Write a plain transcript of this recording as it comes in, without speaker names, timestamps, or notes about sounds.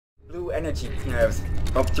blue energy,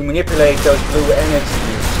 to manipulate those blue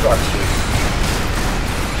energy structures.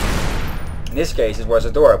 In this case it was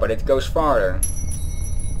a door, but it goes farther.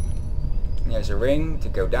 There's a ring to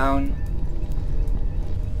go down.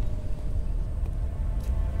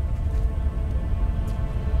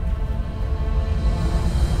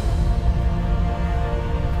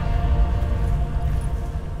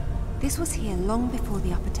 This was here long before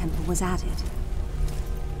the upper temple was added.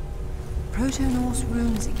 Proto-Norse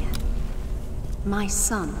runes again. My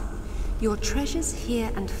son, your treasures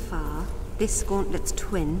here and far, this gauntlet's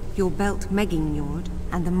twin, your belt Megingjord,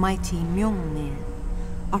 and the mighty Mjolnir,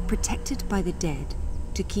 are protected by the dead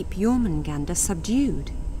to keep Jormungandr subdued.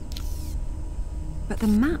 But the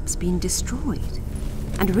map's been destroyed,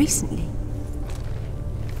 and recently.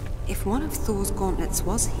 If one of Thor's gauntlets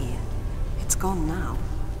was here, it's gone now.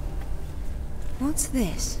 What's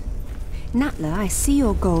this? Natla, I see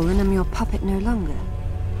your goal and am your puppet no longer.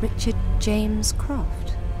 Richard James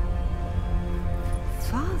Croft.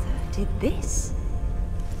 Father did this?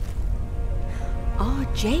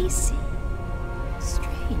 RJC.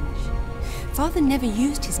 Strange. Father never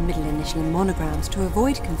used his middle initial in monograms to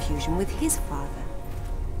avoid confusion with his father.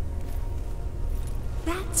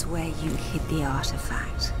 That's where you hid the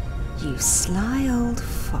artifact. You sly old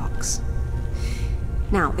fox.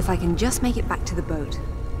 Now, if I can just make it back to the boat.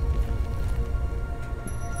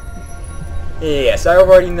 Yes, I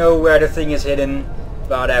already know where the thing is hidden,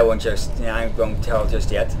 but I won't I won't tell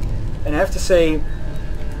just yet. And I have to say,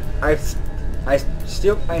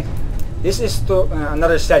 this is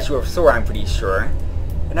another statue of Thor, I'm pretty sure.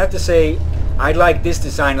 And I have to say, I like this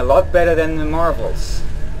design a lot better than the Marvel's.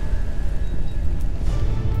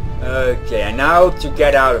 Okay, and now to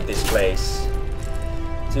get out of this place.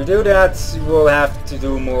 To do that, we'll have to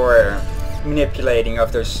do more manipulating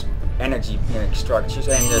of those energy structures,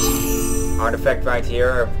 and this artifact right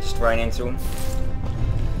here I've just run into.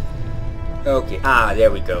 Okay, there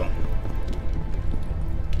we go.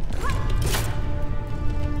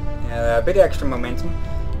 A bit extra momentum.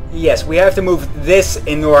 Yes, we have to move this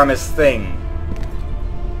enormous thing.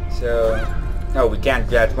 So, no, we can't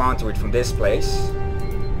grab onto it from this place.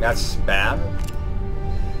 That's bad.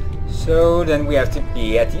 So then we have to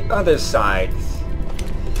be at the other side.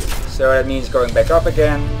 So that means going back up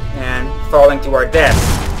again and falling to our death.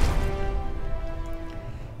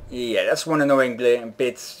 Yeah, that's one annoying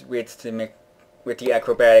bit with the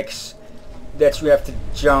acrobatics. That you have to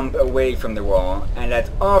jump away from the wall, and that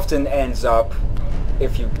often ends up,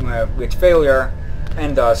 if you with failure,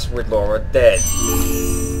 and thus with Lara dead.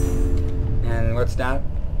 And what's that?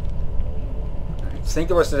 I think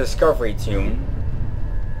it was the Discovery tune.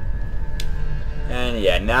 And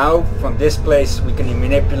yeah, now from this place we can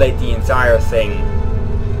manipulate the entire thing.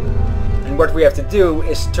 And what we have to do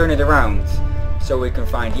is turn it around, so we can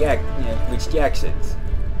find the reach the exit.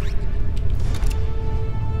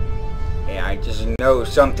 Yeah, I just know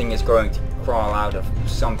something is going to crawl out of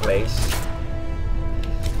some place.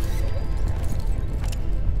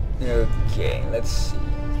 Okay, let's see.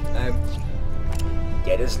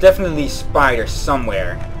 Yeah, there's definitely spiders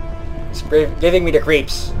somewhere. It's giving me the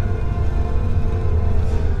creeps.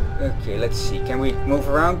 Okay, let's see. Can we move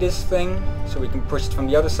around this thing so we can push it from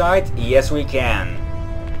the other side? Yes, we can.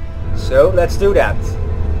 So let's do that.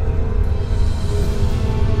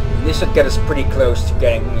 This should get us pretty close to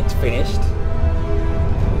getting it finished.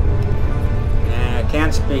 And I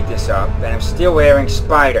can't speed this up, and I'm still hearing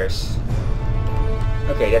spiders.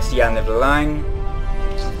 Okay, that's the end of the line.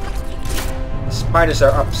 The spiders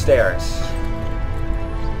are upstairs.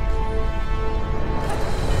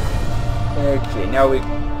 Okay, now we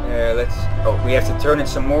we have to turn it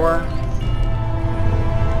some more.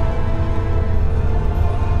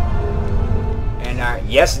 And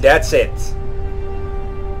yes, that's it.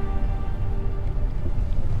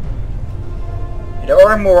 There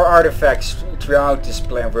are more artifacts throughout this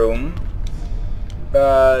room,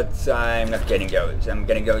 but I'm not getting those. I'm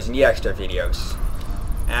getting those in the extra videos.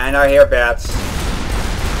 And I hear bats.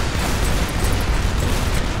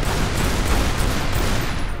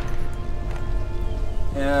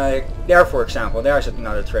 There, for example, there's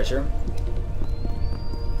another treasure.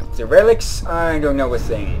 The relics, I don't know a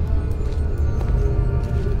thing.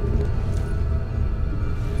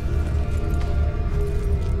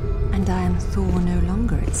 And I am Thor no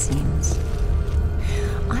longer, it seems.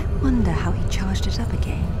 I wonder how he charged it up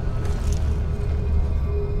again.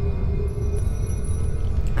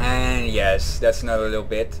 And yes, that's another little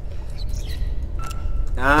bit.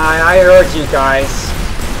 I heard you guys.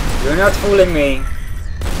 You're not fooling me.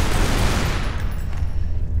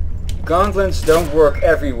 Gauntlets don't work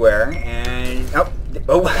everywhere, and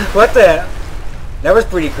oh, what the? That was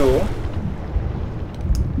pretty cool.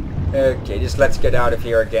 Okay, just let's get out of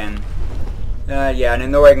here again. Yeah, an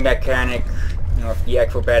annoying mechanic of the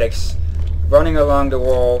acrobatics. Running along the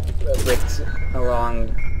wall with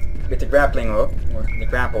the grappling hook, or the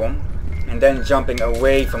grapple, and then jumping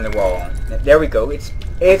away from the wall. There we go.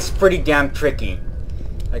 It's pretty damn tricky.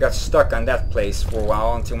 I got stuck on that place for a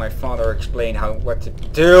while until my father explained what to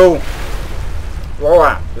do.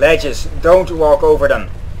 Lara, ledges, don't walk over them.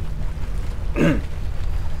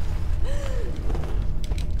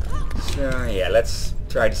 So yeah, let's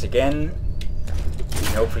try this again. And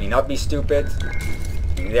hopefully not be stupid.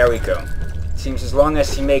 And there we go. Seems as long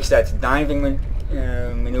as he makes that diving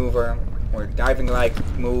maneuver or diving-like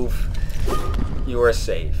move, you are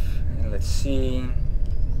safe. And let's see.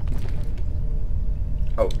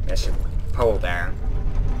 Oh, there's a pole there.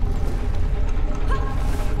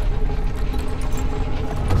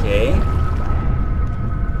 Okay.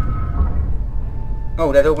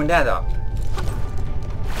 Oh, that opened that up.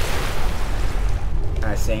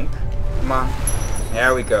 I think. Come on.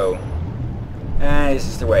 There we go. And this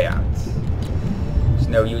is the way out. There's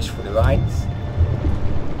no use for the light.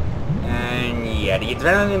 And yeah, the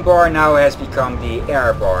adrenaline bar now has become the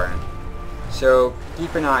air bar. So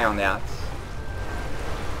keep an eye on that.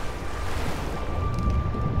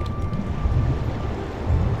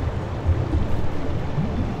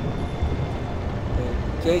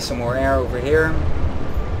 Okay, some more air over here.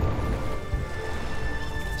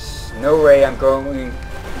 There's no way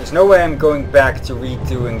I'm going back to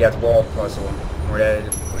redoing that wall puzzle or the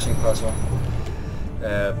pushing puzzle.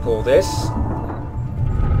 Pull this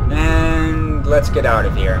and let's get out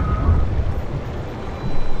of here.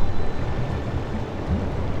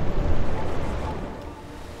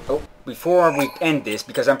 Oh, before we end this,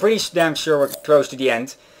 because I'm pretty damn sure we're close to the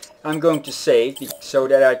end, I'm going to save so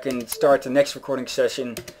that I can start the next recording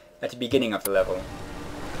session at the beginning of the level.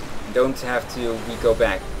 Don't have to go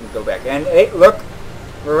back. And hey, look,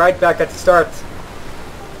 we're right back at the start.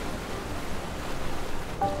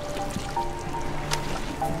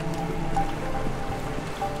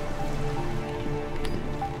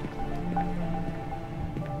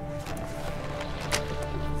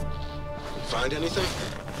 Find anything?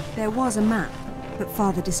 There was a map, but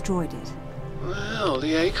Father destroyed it. Well,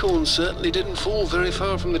 the acorn certainly didn't fall very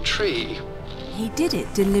far from the tree. He did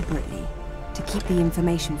it deliberately, to keep the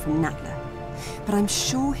information from Natla. But I'm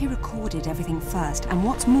sure he recorded everything first, and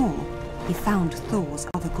what's more, he found Thor's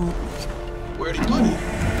other gauntlet. Where'd he put it?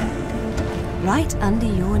 Right under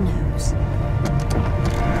your nose.